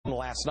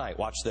last night.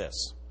 Watch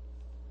this.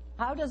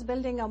 How does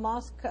building a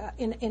mosque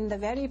in the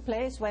very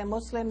place where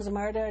Muslims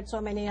murdered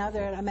so many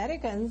other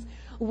Americans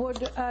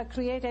would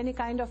create any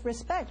kind of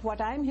respect?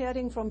 What I'm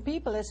hearing from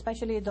people,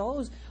 especially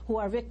those who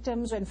are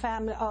victims and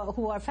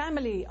who are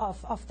family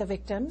of the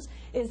victims,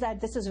 is that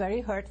this is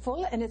very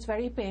hurtful and it's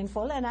very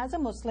painful. And as a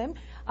Muslim,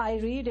 I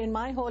read in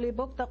my holy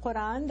book, the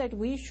Quran, that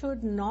we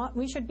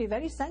should be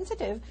very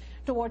sensitive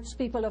towards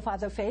people of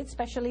other faiths,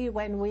 especially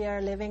when we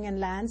are living in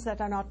lands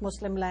that are not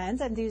Muslim lands,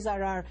 and these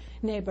are our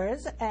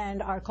neighbors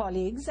and our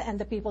colleagues and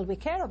the people we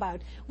care about.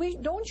 We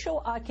don't show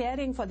our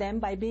caring for them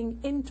by being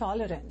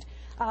intolerant.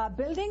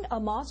 Building a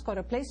mosque or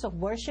a place of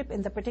worship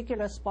in the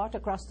particular spot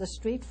across the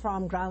street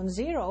from Ground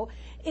Zero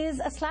is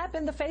a slap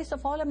in the face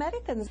of all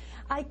Americans.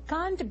 I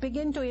can't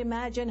begin to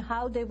imagine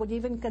how they would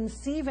even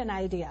conceive an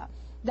idea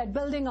that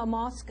building a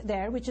mosque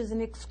there, which is an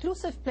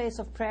exclusive place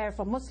of prayer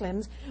for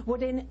Muslims,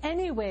 would in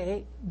any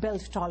way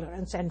build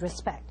tolerance and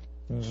respect.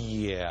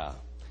 Yeah.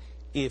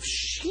 If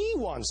she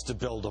wants to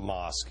build a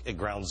mosque at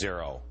Ground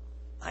Zero,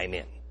 I'm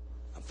in.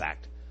 In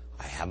fact,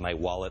 I have my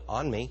wallet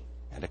on me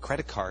and a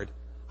credit card.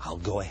 I'll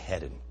go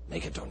ahead and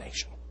make a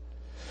donation.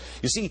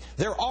 You see,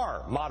 there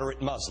are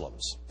moderate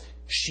Muslims.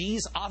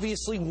 She's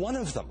obviously one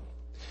of them.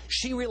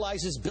 She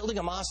realizes building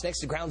a mosque next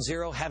to Ground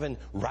Zero, having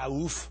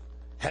Rauf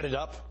headed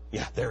up,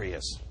 yeah, there he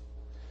is.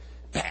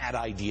 Bad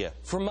idea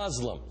for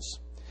Muslims.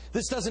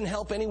 This doesn't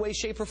help any way,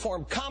 shape, or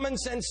form. Common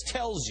sense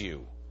tells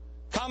you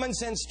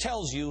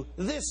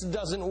this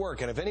doesn't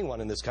work. And if anyone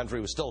in this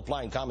country was still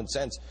applying common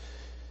sense,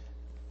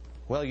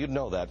 well, you'd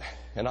know that.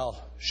 And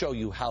I'll show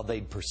you how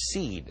they'd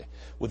proceed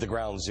with the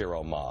Ground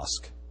Zero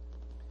Mosque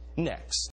next.